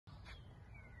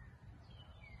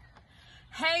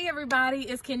Hey everybody,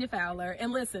 it's Kenya Fowler,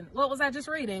 and listen, what was I just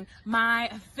reading?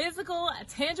 My physical,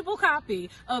 tangible copy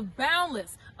of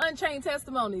Boundless, Unchained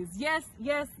Testimonies. Yes.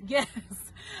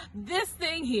 This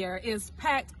thing here is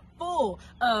packed full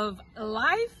of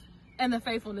life and the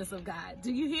faithfulness of God.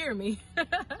 Do you hear me?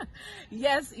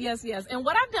 Yes. And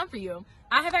what I've done for you,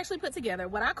 I have actually put together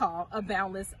what I call a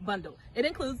Boundless bundle. It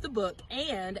includes the book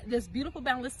and this beautiful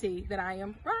Boundless tee that I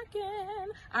am rocking.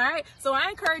 All right, so I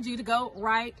encourage you to go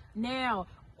right now.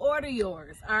 Order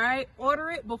yours, all right? Order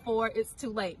it before it's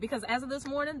too late, because as of this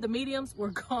morning, the mediums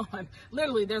were gone.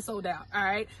 Literally, they're sold out, all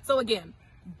right? So again,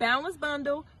 Boundless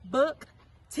bundle, book,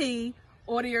 tee,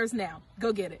 order yours now.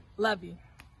 Go get it. Love you.